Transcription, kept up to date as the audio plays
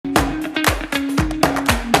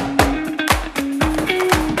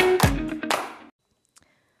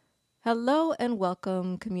Hello and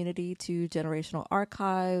welcome, community, to Generational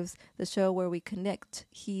Archives, the show where we connect,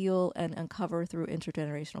 heal, and uncover through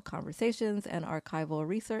intergenerational conversations and archival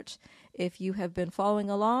research. If you have been following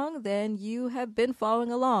along, then you have been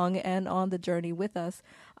following along and on the journey with us.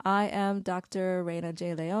 I am Dr. Reina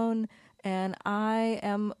J. Leon, and I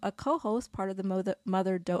am a co-host, part of the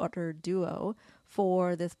mother-daughter duo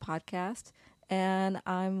for this podcast. And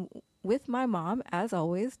I'm with my mom, as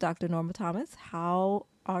always, Dr. Norma Thomas. How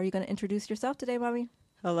are you going to introduce yourself today, Mommy?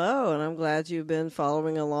 Hello, and I'm glad you've been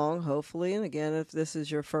following along, hopefully. And again, if this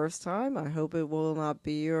is your first time, I hope it will not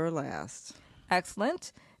be your last.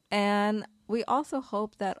 Excellent. And we also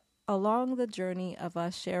hope that along the journey of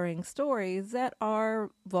us sharing stories that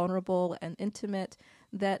are vulnerable and intimate,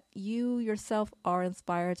 that you yourself are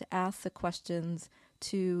inspired to ask the questions,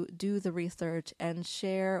 to do the research, and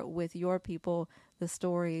share with your people the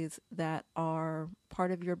stories that are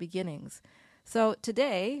part of your beginnings. So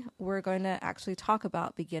today we're going to actually talk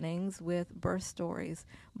about beginnings with birth stories.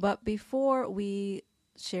 But before we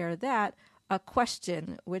share that, a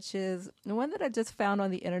question, which is one that I just found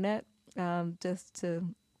on the internet, just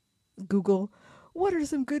to Google, what are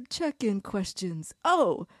some good check-in questions?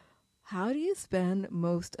 Oh, how do you spend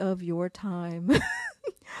most of your time?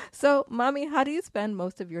 So, Mommy, how do you spend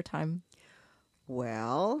most of your time?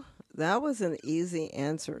 Well, that was an easy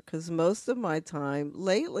answer because most of my time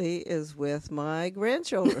lately is with my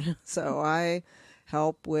grandchildren. So I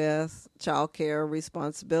help with childcare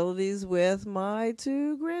responsibilities with my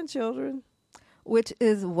two grandchildren. Which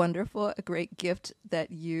is wonderful, a great gift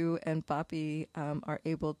that you and Papi are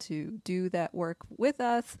able to do that work with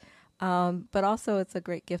us. But also it's a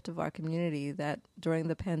great gift of our community that during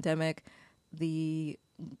the pandemic, we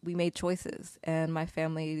made choices, and my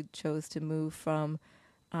family chose to move from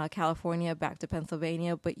California back to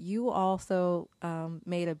Pennsylvania. But you also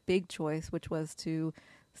made a big choice, which was to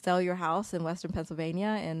sell your house in Western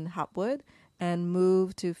Pennsylvania in Hopwood and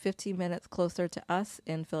move to 15 minutes closer to us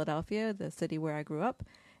in Philadelphia, the city where I grew up.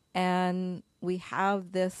 And we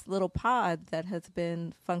have this little pod that has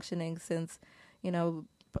been functioning since,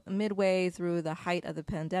 midway through the height of the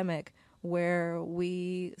pandemic, where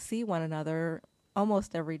we see one another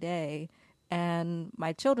almost every day. And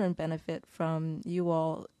my children benefit from you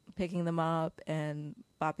all picking them up and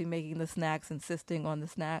Boppy making the snacks, insisting on the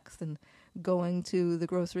snacks, and going to the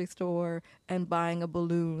grocery store and buying a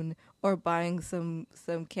balloon or buying some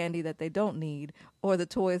candy that they don't need or the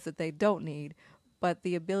toys that they don't need. But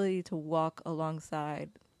the ability to walk alongside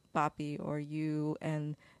Boppy or you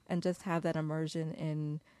and just have that immersion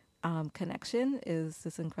in connection is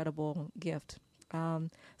this incredible gift.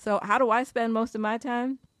 So how do I spend most of my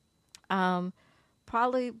time?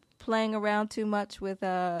 Probably playing around too much with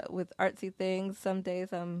artsy things. Some days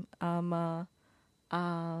I'm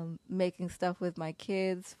making stuff with my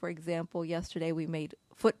kids. For example, yesterday we made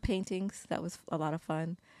foot paintings. That was a lot of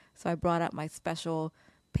fun. So I brought out my special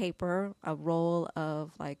paper, a roll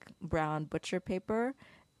of like brown butcher paper,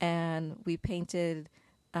 and we painted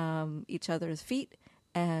each other's feet,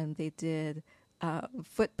 and they did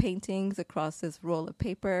foot paintings across this roll of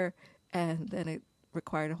paper, and then it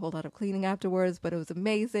required a whole lot of cleaning afterwards, but it was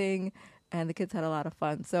amazing, and the kids had a lot of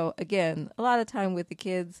fun. So again, a lot of time with the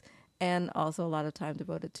kids, and also a lot of time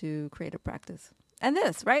devoted to creative practice. And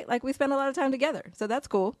this, right? Like we spend a lot of time together, so that's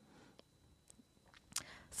cool.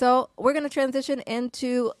 So we're going to transition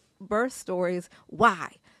into birth stories.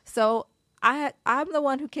 Why? So I'm the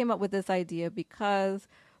one who came up with this idea because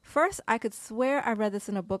first I could swear I read this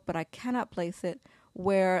in a book, but I cannot place it,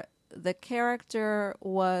 where the character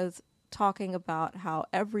was talking about how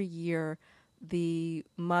every year the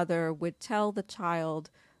mother would tell the child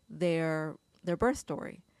their birth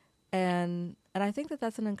story. And I think that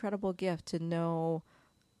that's an incredible gift to know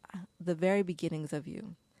the very beginnings of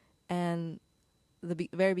you and the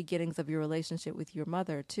very beginnings of your relationship with your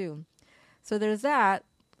mother too. So there's that.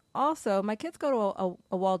 Also, my kids go to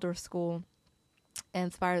a Waldorf school,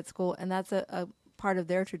 inspired school, and that's a part of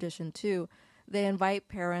their tradition too. They invite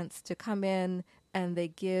parents to come in and they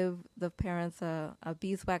give the parents a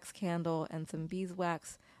beeswax candle and some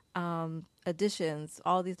beeswax additions,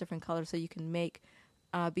 all these different colors, so you can make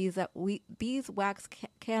beeswax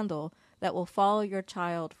candle that will follow your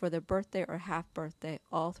child for their birthday or half birthday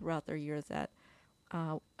all throughout their years at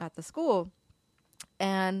the school.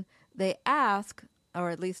 And they ask, or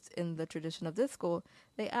at least in the tradition of this school,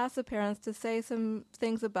 they ask the parents to say some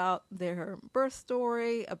things about their birth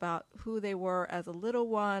story, about who they were as a little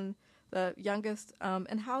one, the youngest,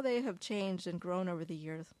 and how they have changed and grown over the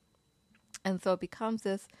years. And so it becomes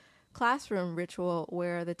this classroom ritual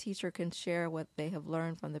where the teacher can share what they have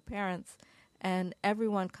learned from the parents and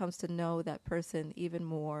everyone comes to know that person even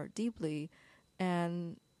more deeply,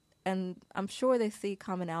 and I'm sure they see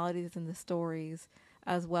commonalities in the stories,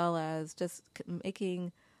 as well as just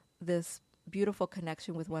making this beautiful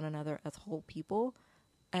connection with one another as whole people,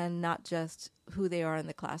 and not just who they are in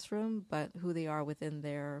the classroom, but who they are within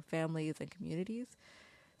their families and communities.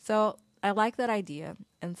 So I like that idea.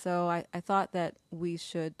 And so I thought that we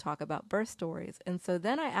should talk about birth stories. And so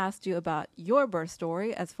then I asked you about your birth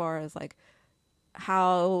story, as far as like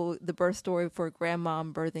how the birth story for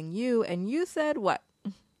grandmom birthing you. And you said what?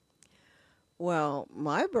 Well,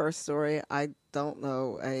 my birth story, I don't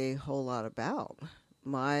know a whole lot about.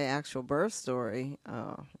 My actual birth story,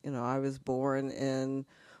 I was born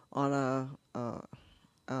on a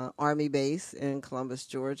army base in Columbus,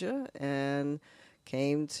 Georgia, and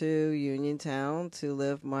came to Uniontown to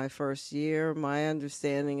live my first year. My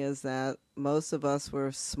understanding is that most of us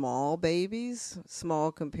were small babies,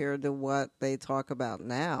 small compared to what they talk about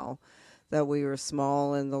now. That we were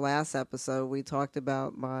small. In the last episode, we talked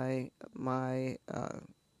about the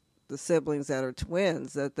siblings that are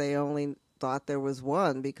twins, that they only thought there was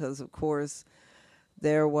one because, of course,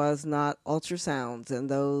 there was not ultrasounds and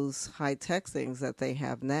those high-tech things that they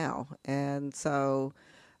have now. And so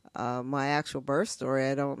my actual birth story,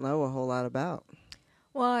 I don't know a whole lot about.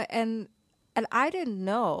 Well, and I didn't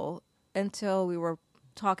know until we were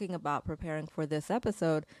talking about preparing for this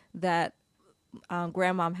episode that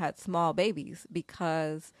grandmom had small babies,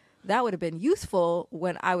 because that would have been useful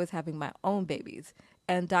when I was having my own babies.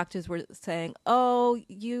 And doctors were saying, oh,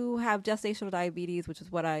 you have gestational diabetes, which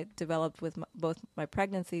is what I developed with both my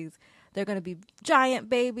pregnancies. They're going to be giant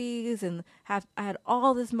babies, and I had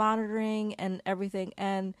all this monitoring and everything.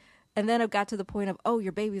 And then it got to the point of, oh,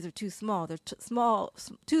 your babies are too small. They're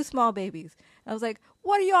too small babies. And I was like,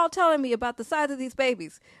 what are you all telling me about the size of these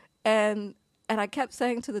babies? And I kept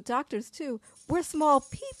saying to the doctors, too, we're small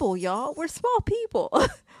people, y'all. We're small people.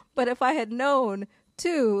 But if I had known,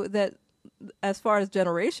 too, that as far as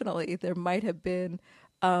generationally, there might have been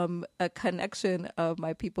a connection of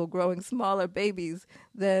my people growing smaller babies,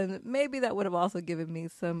 then maybe that would have also given me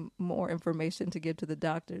some more information to give to the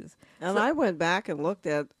doctors. And I went back and looked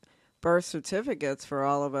at birth certificates for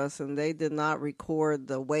all of us, and they did not record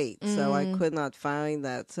the weight. So I could not find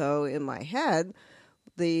that. So in my head,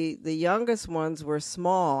 the youngest ones were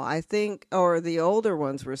small, I think, or the older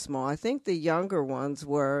ones were small. I think the younger ones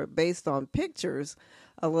were, based on pictures,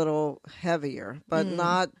 a little heavier, but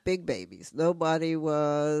not big babies. Nobody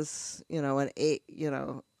was, an 8,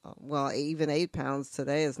 well, even 8 pounds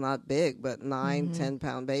today is not big, but 9,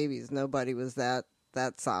 10-pound babies. Nobody was that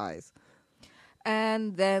size.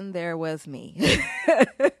 And then there was me.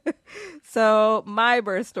 So my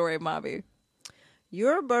birth story, Mommy.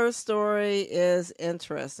 Your birth story is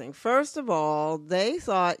interesting. First of all, they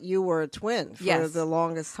thought you were a twin for the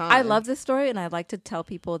longest time. I love this story, and I like to tell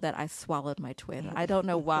people that I swallowed my twin. I don't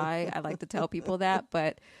know why I like to tell people that,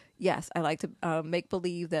 but yes, I like to make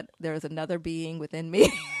believe that there is another being within me.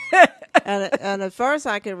 And at first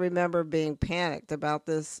I can remember being panicked about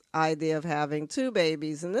this idea of having 2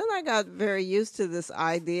 babies. And then I got very used to this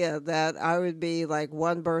idea that I would be like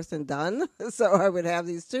one birth and done. So I would have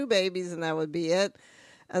these 2 babies and that would be it.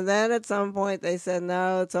 And then at some point they said,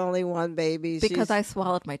 no, it's only one baby. Because I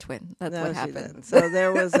swallowed my twin. That's what happened. Didn't. So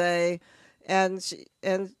there was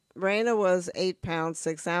and Raina was 8 pounds,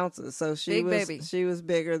 6 ounces. So she was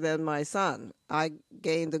bigger than my son. I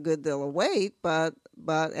gained a good deal of weight, but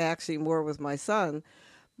actually more with my son.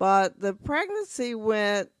 But the pregnancy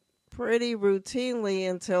went pretty routinely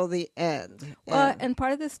until the end. Well, and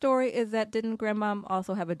part of the story is that didn't Grandmom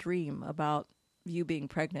also have a dream about you being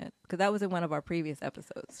pregnant? Because that was in one of our previous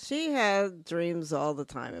episodes. She had dreams all the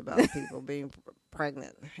time about people being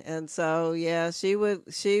pregnant. And so, yeah, she would,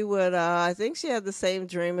 I think she had the same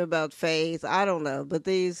dream about faith. I don't know. But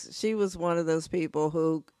she was one of those people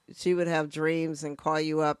who she would have dreams and call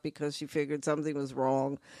you up because she figured something was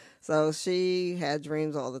wrong. So she had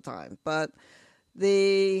dreams all the time. But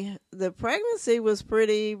the pregnancy was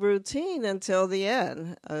pretty routine until the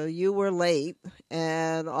end. You were late,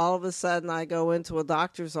 and all of a sudden I go into a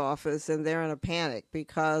doctor's office, and they're in a panic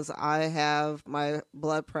because my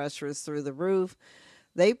blood pressure is through the roof.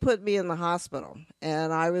 They put me in the hospital,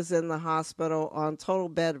 and I was in the hospital on total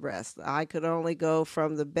bed rest. I could only go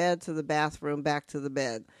from the bed to the bathroom, back to the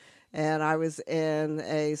bed. And I was in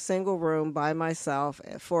a single room by myself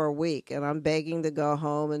for a week, and I'm begging to go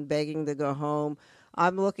home and begging to go home.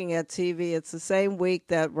 I'm looking at TV. It's the same week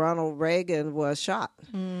that Ronald Reagan was shot.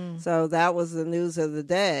 So that was the news of the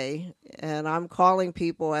day. And I'm calling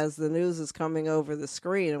people as the news is coming over the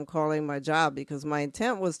screen. I'm calling my job because my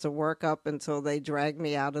intent was to work up until they dragged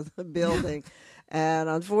me out of the building. And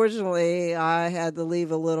unfortunately, I had to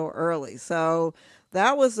leave a little early. So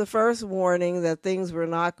that was the first warning that things were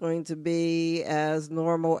not going to be as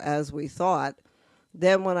normal as we thought.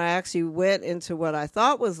 Then when I actually went into what I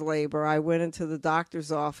thought was labor, I went into the doctor's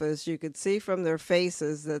office. You could see from their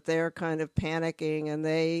faces that they're kind of panicking, and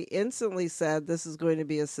they instantly said, this is going to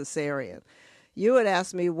be a cesarean. You had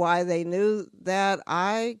asked me why they knew that.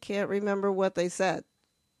 I can't remember what they said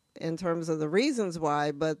in terms of the reasons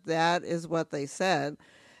why, but that is what they said.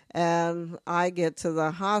 And I get to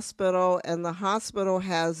the hospital, and the hospital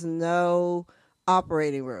has no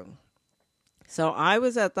operating room. So I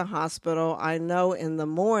was at the hospital. I know in the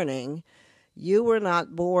morning, you were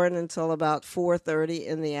not born until about 4:30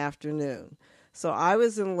 in the afternoon. So I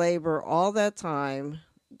was in labor all that time,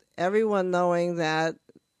 everyone knowing that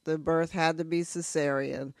the birth had to be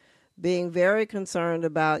cesarean, being very concerned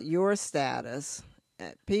about your status,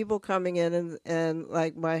 people coming in and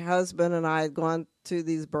like my husband and I had gone to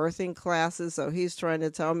these birthing classes, so he's trying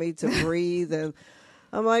to tell me to breathe, and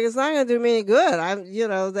I'm like, it's not going to do me any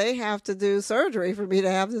good. They have to do surgery for me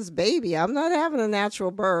to have this baby. I'm not having a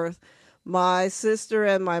natural birth. My sister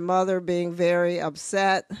and my mother being very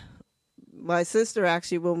upset. My sister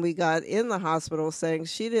actually, when we got in the hospital, saying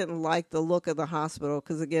she didn't like the look of the hospital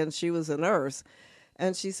because, again, she was a nurse.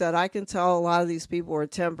 And she said, I can tell a lot of these people are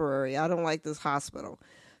temporary. I don't like this hospital.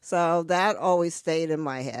 So that always stayed in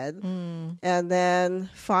my head. And then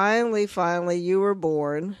finally, you were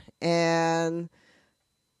born. And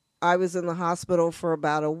I was in the hospital for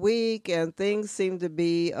about a week, and things seemed to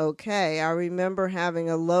be okay. I remember having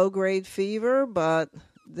a low-grade fever, but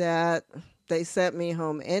that they sent me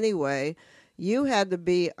home anyway. You had to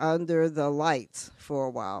be under the lights for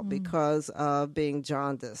a while because of being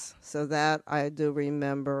jaundiced. So that I do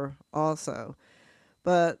remember also.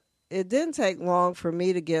 But it didn't take long for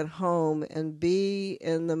me to get home and be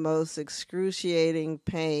in the most excruciating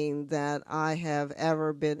pain that I have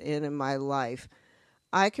ever been in my life.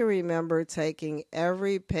 I can remember taking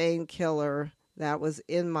every painkiller that was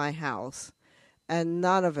in my house and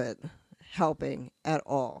none of it helping at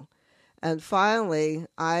all. And finally,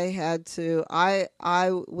 I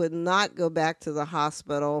would not go back to the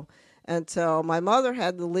hospital until my mother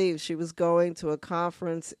had to leave. She was going to a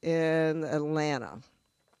conference in Atlanta,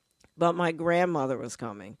 but my grandmother was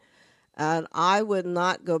coming. And I would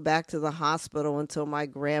not go back to the hospital until my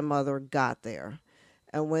grandmother got there.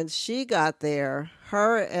 And when she got there,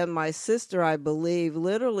 her and my sister, I believe,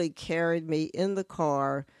 literally carried me in the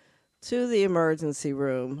car to the emergency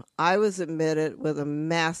room. I was admitted with a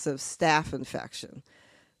massive staph infection.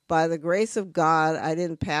 By the grace of God, I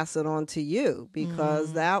didn't pass it on to you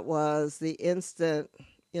because that was the instant,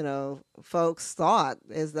 folks thought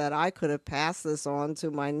is that I could have passed this on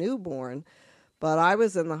to my newborn. But I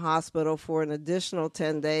was in the hospital for an additional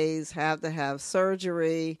 10 days, had to have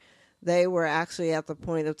surgery. They were actually at the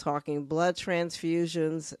point of talking blood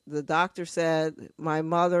transfusions. The doctor said my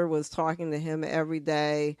mother was talking to him every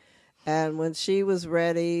day. And when she was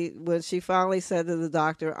ready, when she finally said to the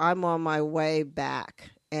doctor, I'm on my way back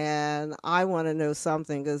and I want to know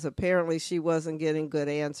something, because apparently she wasn't getting good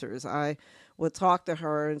answers. I would talk to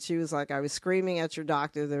her and she was like, I was screaming at your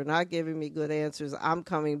doctor. They're not giving me good answers. I'm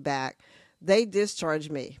coming back. They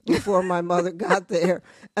discharged me before my mother got there.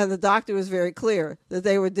 And the doctor was very clear that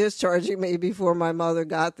they were discharging me before my mother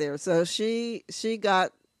got there. So she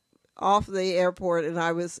got off the airport and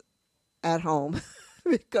I was at home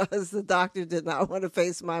because the doctor did not want to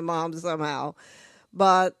face my mom somehow.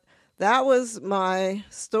 But that was my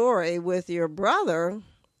story with your brother.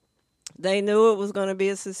 They knew it was going to be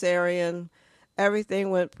a cesarean. Everything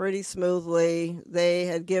went pretty smoothly. They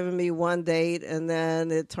had given me one date, and then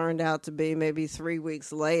it turned out to be maybe 3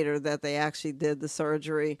 weeks later that they actually did the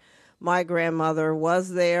surgery. My grandmother was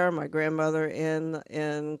there. My grandmother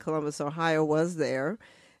in Columbus, Ohio was there.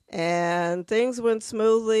 And things went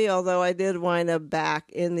smoothly, although I did wind up back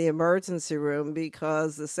in the emergency room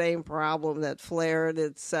because the same problem that flared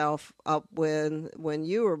itself up when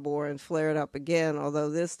you were born flared up again, although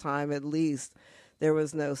this time at least there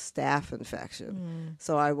was no staph infection.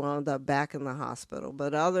 So I wound up back in the hospital.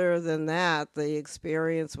 But other than that, the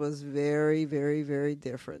experience was very, very, very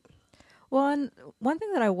different. Well, and one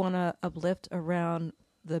thing that I want to uplift around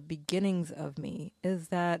the beginnings of me is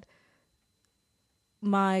that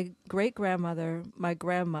my great-grandmother, my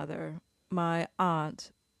grandmother, my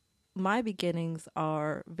aunt, my beginnings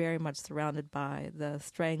are very much surrounded by the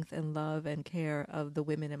strength and love and care of the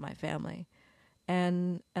women in my family.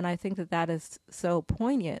 And I think that that is so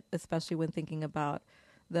poignant, especially when thinking about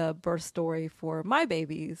the birth story for my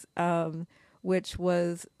babies, which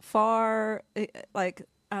was far like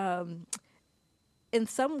in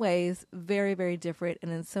some ways very, very different,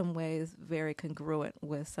 and in some ways very congruent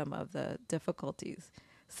with some of the difficulties.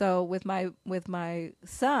 So with my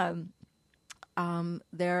son,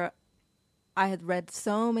 there I had read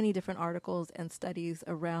so many different articles and studies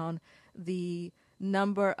around the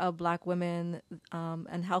number of Black women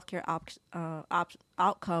and healthcare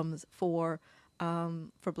outcomes for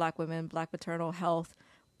Black women, Black maternal health,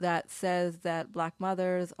 that says that Black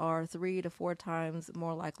mothers are 3 to 4 times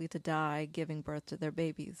more likely to die giving birth to their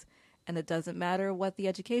babies. And it doesn't matter what the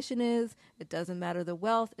education is, it doesn't matter the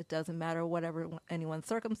wealth, it doesn't matter whatever anyone's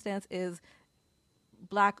circumstance is,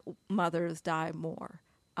 Black mothers die more.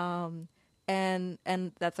 And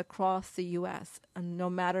that's across the U.S. And no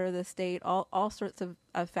matter the state, all sorts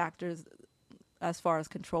of factors as far as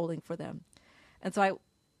controlling for them. And so I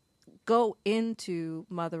go into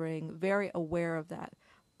mothering very aware of that.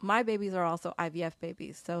 My babies are also IVF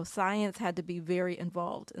babies, so science had to be very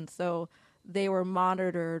involved. And so they were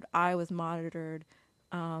monitored. I was monitored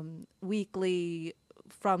weekly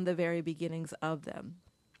from the very beginnings of them.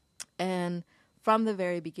 And from the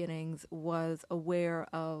very beginnings was aware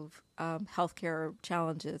of healthcare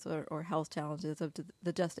challenges or health challenges of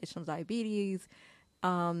the gestational diabetes,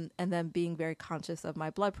 and then being very conscious of my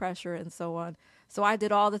blood pressure and so on. So I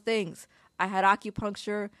did all the things. I had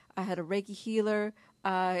acupuncture. I had a Reiki healer.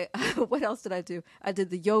 What else did I do? I did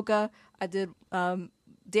the yoga. I did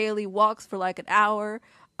daily walks for like an hour.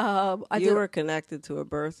 You were connected to a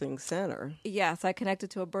birthing center. Yes, I connected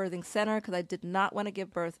to a birthing center because I did not want to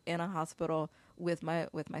give birth in a hospital with my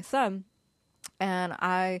son. And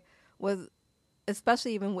I was,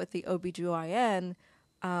 especially even with the OBGYN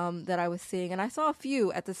that I was seeing, and I saw a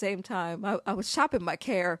few at the same time. I was shopping my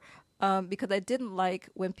care because I didn't like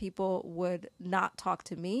when people would not talk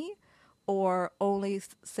to me or only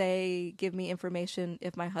say, give me information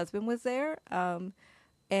if my husband was there.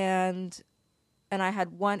 And I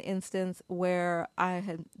had one instance where I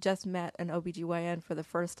had just met an OBGYN for the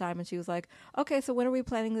first time, and she was like, okay, so when are we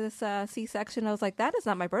planning this C-section? I was like, that is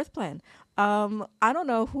not my birth plan. I don't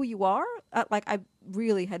know who you are. I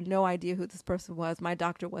really had no idea who this person was. My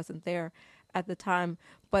doctor wasn't there at the time.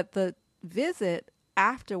 But the visit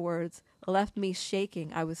afterwards left me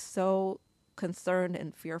shaking. I was so concerned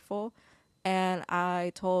and fearful. And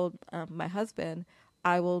I told my husband,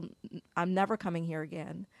 I'm never coming here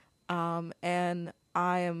again. And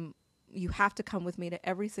you have to come with me to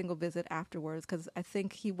every single visit afterwards, because I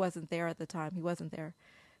think he wasn't there at the time. He wasn't there.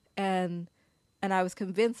 And I was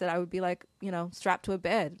convinced that I would be like, strapped to a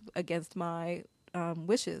bed against my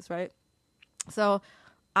wishes, right? So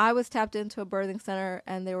I was tapped into a birthing center,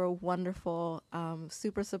 and they were wonderful,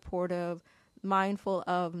 super supportive, mindful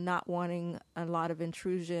of not wanting a lot of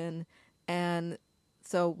intrusion. And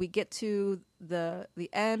so we get to the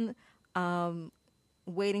end,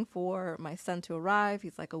 waiting for my son to arrive.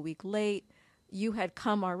 He's like a week late. You had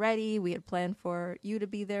come already. We had planned for you to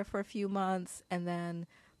be there for a few months. And then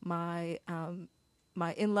my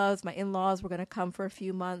in-laws were going to come for a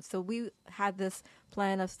few months. So we had this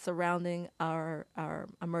plan of surrounding our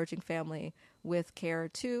emerging family with care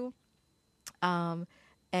too. And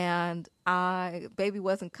baby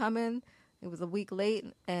wasn't coming. It was a week late.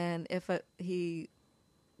 And if he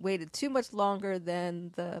waited too much longer,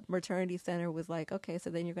 then the maternity center was like, okay, so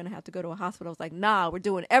then you're going to have to go to a hospital. I was like, nah, we're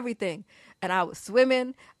doing everything. And I was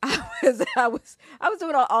swimming. I was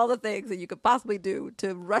doing all the things that you could possibly do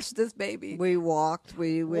to rush this baby. We walked.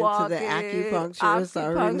 We went to the acupuncturist. I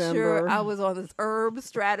remember. I was on this herb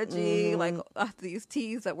strategy, like these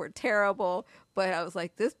teas that were terrible. But I was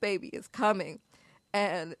like, this baby is coming.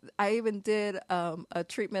 And I even did a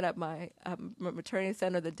treatment at my maternity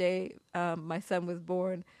center the day my son was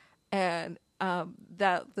born, and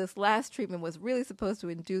this last treatment was really supposed to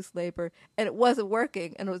induce labor, and it wasn't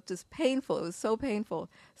working, and it was just painful. It was so painful.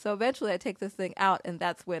 So eventually I take this thing out, and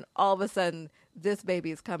that's when all of a sudden this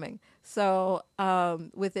baby is coming. So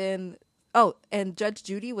and Judge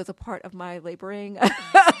Judy was a part of my laboring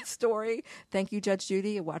story. Thank you, Judge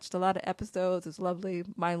Judy. I watched a lot of episodes. It's lovely.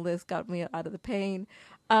 Mindless, got me out of the pain.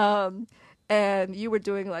 And you were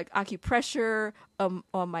doing like acupressure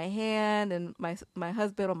on my hand, and my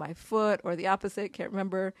husband on my foot, or the opposite, can't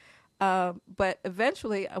remember. But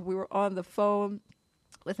eventually we were on the phone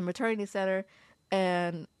with the maternity center,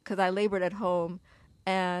 and because I labored at home,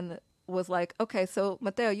 and was like, okay, so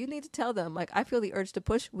Mateo, you need to tell them, like, I feel the urge to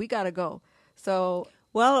push. We got to go. So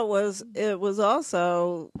Well, it was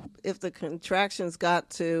also if the contractions got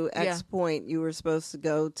to X Yeah. point, you were supposed to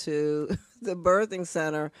go to the birthing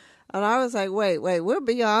center, and I was like, wait, we're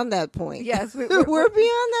beyond that point. Yes, We're beyond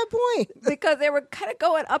that point. because they were kind of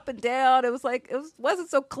going up and down. It was like wasn't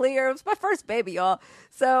so clear. It was my first baby, y'all.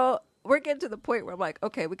 So we're getting to the point where I'm like,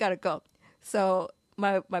 okay, we got to go. So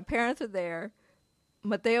my parents are there.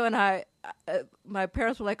 Mateo and I, my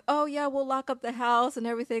parents were like, "Oh yeah, we'll lock up the house and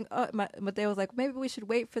everything." Mateo was like, "Maybe we should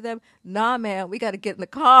wait for them." Nah, man, we got to get in the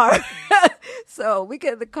car. So we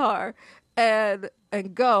get in the car and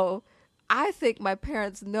go. I think my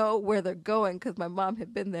parents know where they're going because my mom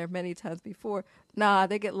had been there many times before. Nah,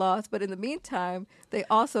 they get lost. But in the meantime, they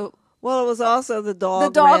also Well, it was also the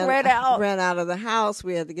dog. The dog ran out. Ran out of the house.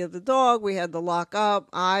 We had to get the dog. We had to lock up.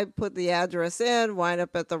 I put the address in. Wind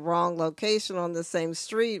up at the wrong location on the same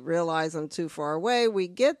street. Realize I'm too far away. We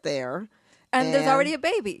get there, and there's already a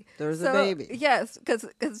baby. There's a baby. Yes, because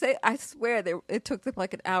I swear it took them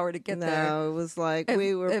like an hour to get there. No, it was like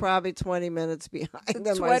we were probably 20 minutes behind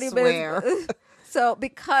them. 20 I swear. minutes. So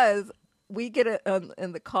because we get it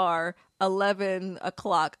in the car 11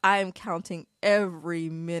 o'clock, I am counting every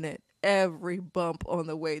minute, every bump on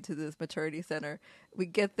the way to this maternity center. We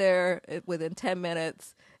get there within 10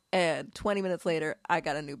 minutes, and 20 minutes later, I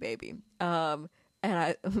got a new baby. And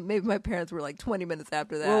maybe my parents were like 20 minutes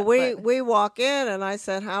after that. Well, we walk in, and I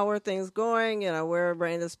said, "How are things going? You know, where are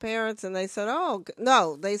Brenda's parents?" And they said, "Oh,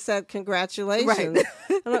 no." They said, "Congratulations."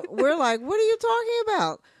 Right. And we're like, "What are you talking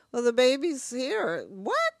about?" "Well, the baby's here."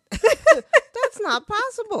 "What?" "That's not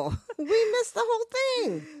possible. We missed the whole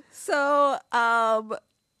thing." So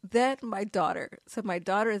then my daughter. So my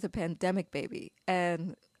daughter is a pandemic baby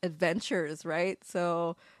and adventures, right?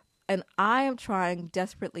 So, and I am trying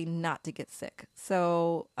desperately not to get sick.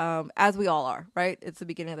 So, as we all are, right? It's the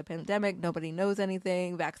beginning of the pandemic. Nobody knows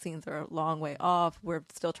anything. Vaccines are a long way off. We're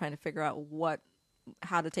still trying to figure out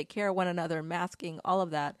how to take care of one another. Masking, all of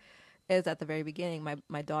that is at the very beginning.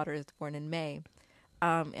 My daughter is born in May.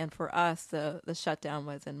 And for us, the shutdown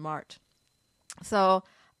was in March. So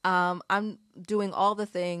I'm doing all the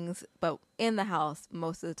things, but in the house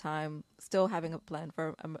most of the time, still having a plan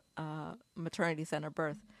for a maternity center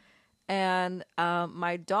birth. And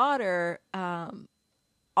my daughter, the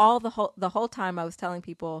whole time I was telling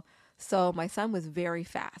people, so my son was very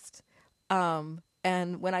fast. And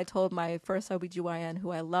when I told my first OBGYN who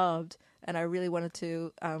I loved, and I really wanted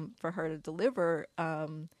to for her to deliver,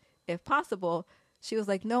 if possible, she was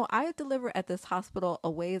like, "No, I deliver at this hospital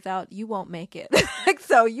a ways out. You won't make it.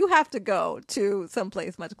 So you have to go to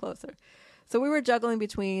someplace much closer." So we were juggling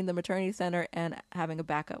between the maternity center and having a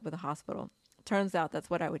backup with a hospital. Turns out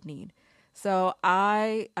that's what I would need. So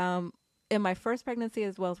I, in my first pregnancy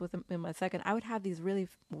as well as in my second, I would have these really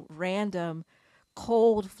random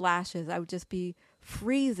cold flashes. I would just be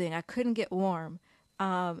freezing. I couldn't get warm.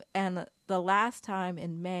 And the last time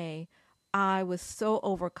in May, I was so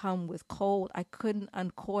overcome with cold, I couldn't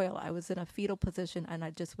uncoil. I was in a fetal position and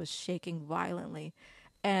I just was shaking violently.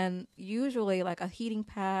 And usually like a heating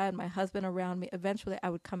pad, my husband around me, eventually I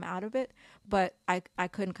would come out of it, but I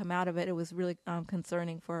couldn't come out of it. It was really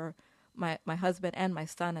concerning for my husband and my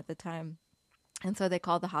son at the time. And so they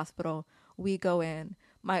called the hospital. We go in.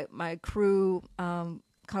 My crew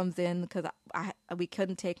comes in because we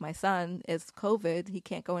couldn't take my son. It's COVID. He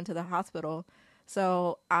can't go into the hospital.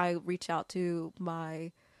 So I reach out to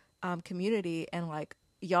my community and like,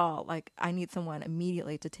 y'all, like I need someone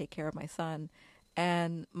immediately to take care of my son.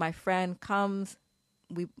 And my friend comes,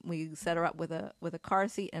 we set her up with a car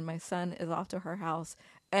seat, and my son is off to her house.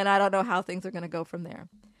 And I don't know how things are going to go from there.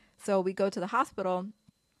 So we go to the hospital,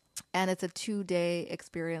 and it's a 2-day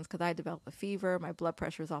experience because I developed a fever. My blood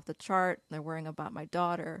pressure is off the chart. They're worrying about my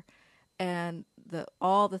daughter. And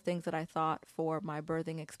all the things that I thought for my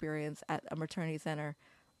birthing experience at a maternity center,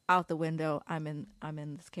 out the window. I'm in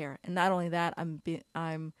this care, and not only that,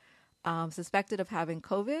 I'm suspected of having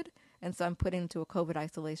COVID, and so I'm put into a COVID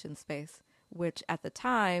isolation space. Which at the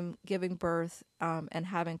time, giving birth and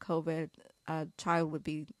having COVID, a child would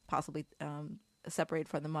be possibly separated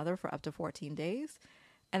from the mother for up to 14 days,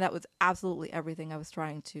 and that was absolutely everything I was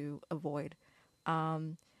trying to avoid.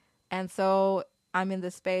 And so I'm in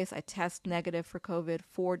this space. I test negative for COVID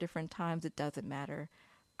 4 different times. It doesn't matter.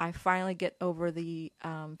 I finally get over the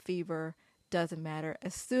fever. Doesn't matter.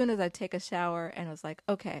 As soon as I take a shower and I was like,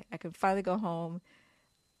 okay, I can finally go home,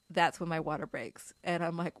 that's when my water breaks. And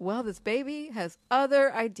I'm like, well, this baby has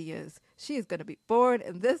other ideas. She is going to be born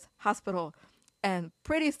in this hospital. And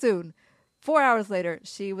pretty soon, 4 hours later,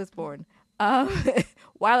 she was born.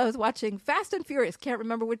 While I was watching Fast and Furious, can't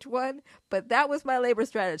remember which one, but that was my labor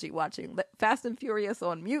strategy, watching Fast and Furious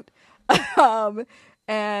on mute.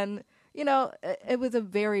 And, it was a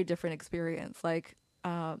very different experience. Like,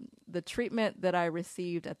 the treatment that I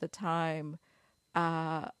received at the time,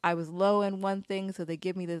 I was low in one thing, so they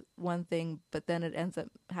give me the one thing, but then it ends up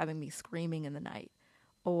having me screaming in the night,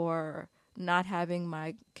 or not having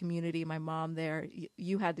my community, my mom there.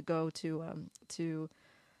 You had to go to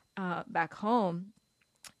back home.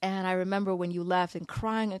 And I remember when you left and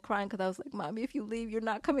crying because I was like, Mommy, if you leave, you're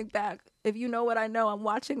not coming back. If you know what I know, I'm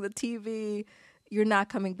watching the TV. You're not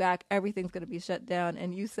coming back. Everything's going to be shut down.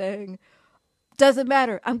 And you saying, doesn't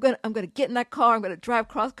matter. I'm gonna get in that car. I'm gonna drive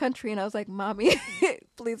cross country. And I was like, Mommy,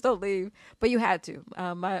 please don't leave. But you had to.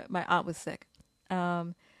 My aunt was sick,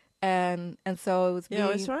 and so it was me. Yeah,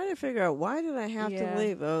 I was trying to figure out, why did I have to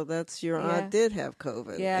leave? Oh, that's your aunt did have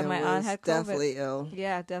COVID. Yeah, my aunt had COVID. Definitely ill.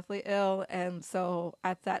 Yeah, definitely ill. And so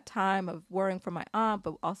at that time of worrying for my aunt,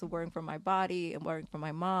 but also worrying for my body and worrying for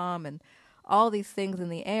my mom and all these things in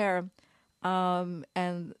the air,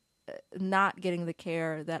 and not getting the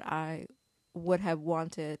care that I would have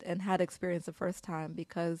wanted and had experienced the first time,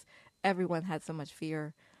 because everyone had so much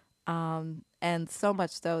fear, and so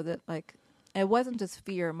much so that, like, it wasn't just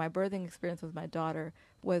fear. My birthing experience with my daughter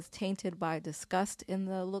was tainted by disgust in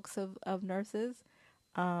the looks of nurses,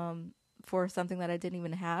 for something that I didn't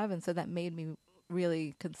even have. And so that made me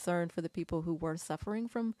really concerned for the people who were suffering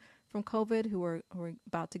from COVID, who were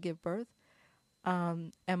about to give birth.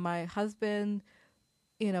 And my husband,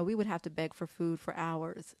 we would have to beg for food for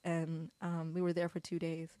hours, and we were there for 2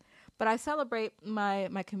 days. But I celebrate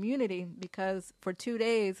my community, because for 2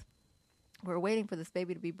 days we're waiting for this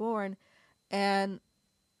baby to be born, and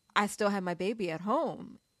I still had my baby at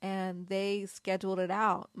home, and they scheduled it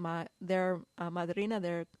out. Their madrina,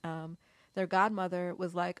 their godmother,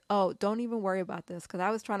 was like, "Oh, don't even worry about this," because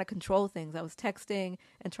I was trying to control things. I was texting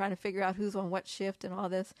and trying to figure out who's on what shift and all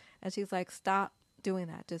this, and she's like, "Stop doing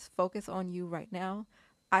that. Just focus on you right now.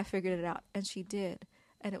 I figured it out." And she did.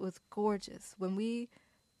 And it was gorgeous. When we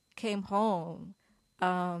came home,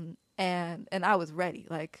 and I was ready.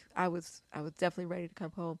 Like, I was definitely ready to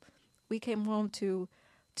come home. We came home to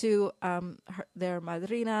their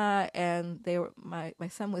madrina, and my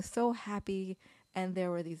son was so happy, and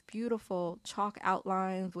there were these beautiful chalk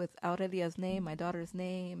outlines with Aurelia's name, my daughter's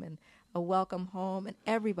name, and a welcome home, and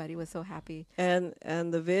everybody was so happy. And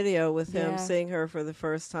the video with him seeing her for the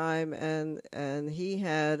first time, and he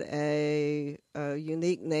had a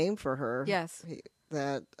unique name for her. Yes.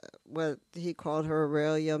 What he called her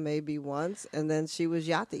Aurelia maybe once, and then she was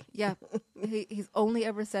Yati. Yeah. He's only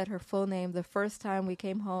ever said her full name the first time we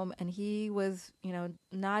came home, and he was,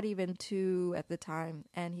 not even 2 at the time.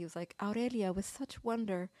 And he was like, "Aurelia," with such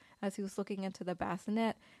wonder as he was looking into the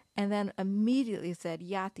bassinet, and then immediately said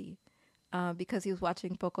Yati, because he was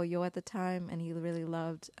watching Pocoyo at the time, and he really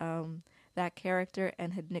loved that character,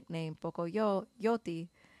 and had nicknamed Pocoyo Yoti.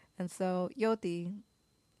 And so Yoti,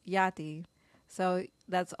 Yati. So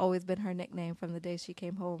that's always been her nickname from the day she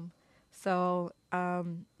came home. So,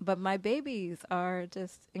 but my babies are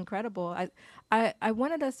just incredible. I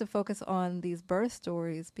wanted us to focus on these birth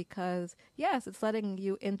stories because, yes, it's letting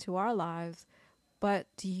you into our lives, but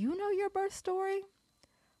do you know your birth story?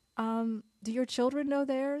 Do your children know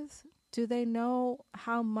theirs? Do they know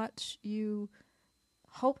how much you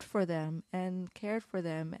hoped for them and cared for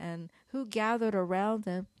them, and who gathered around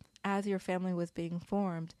them as your family was being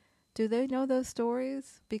formed? Do they know those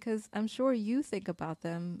stories? Because I'm sure you think about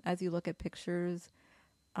them as you look at pictures,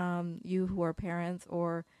 you who are parents,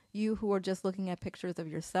 or you who are just looking at pictures of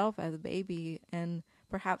yourself as a baby, and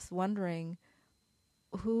perhaps wondering,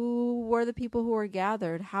 who were the people who were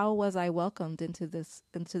gathered? How was I welcomed into this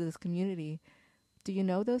community? Do you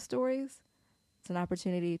know those stories? It's an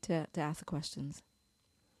opportunity to ask the questions.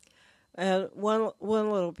 And one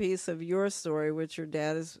little piece of your story, which your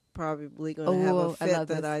dad is probably going to have a fit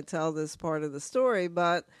that I tell this part of the story,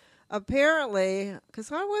 but apparently,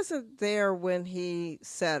 because I wasn't there when he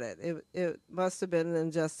said it, it must have been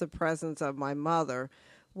in just the presence of my mother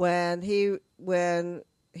when he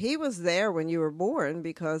was there when you were born,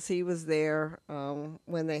 because he was there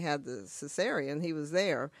when they had the cesarean. He was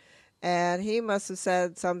there. And he must have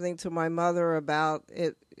said something to my mother about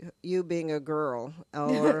you being a girl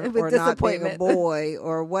or not being a boy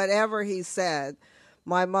or whatever he said.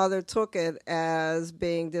 My mother took it as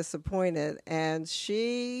being disappointed. And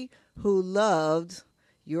she, who loved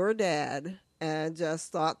your dad and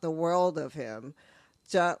just thought the world of him,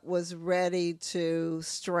 just was ready to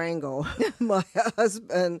strangle my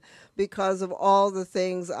husband because of all the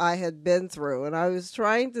things I had been through. And I was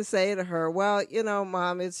trying to say to her, well,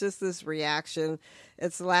 Mom, it's just this reaction.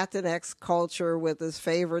 it's Latinx culture with this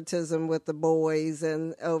favoritism with the boys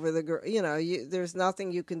and over the girl. There's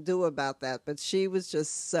nothing you can do about that. But she was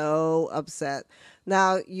just so upset.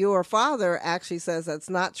 Now, your father actually says that's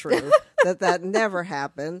not true, that never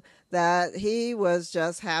happened, that he was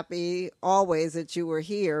just happy always that you were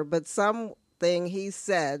here. But something he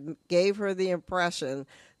said gave her the impression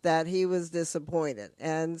that he was disappointed.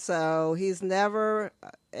 And so he's never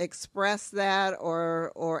expressed that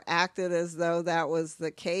or acted as though that was the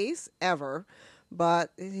case ever.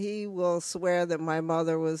 But he will swear that my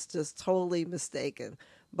mother was just totally mistaken.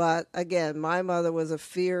 But again, my mother was a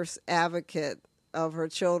fierce advocate of her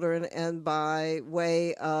children, and by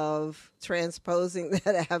way of transposing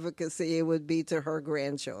that advocacy, it would be to her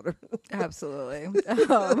grandchildren. Absolutely.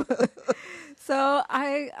 So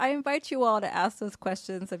I invite you all to ask those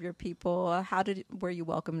questions of your people. Were you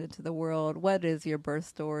welcomed into the world? What is your birth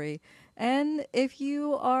story? And if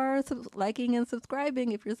you are liking and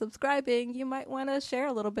subscribing, if you're subscribing, you might want to share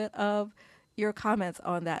a little bit of your comments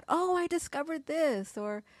on that. Oh, I discovered this,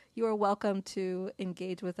 or you are welcome to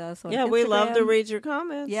engage with us on Instagram. We love to read your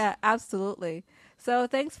comments. Yeah, absolutely. So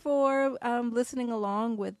thanks for listening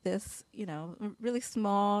along with this, really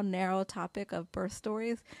small, narrow topic of birth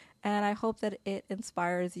stories. And I hope that it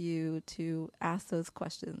inspires you to ask those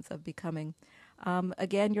questions of becoming.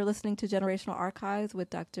 Again, you're listening to Generational Archives with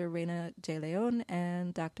Dr. Reina J. Leon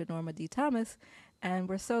and Dr. Norma D. Thomas. And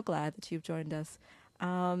we're so glad that you've joined us.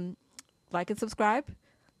 Like and subscribe.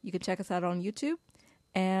 You can check us out on YouTube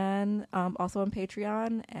and also on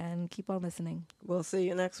Patreon, and keep on listening. We'll see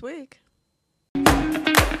you next week.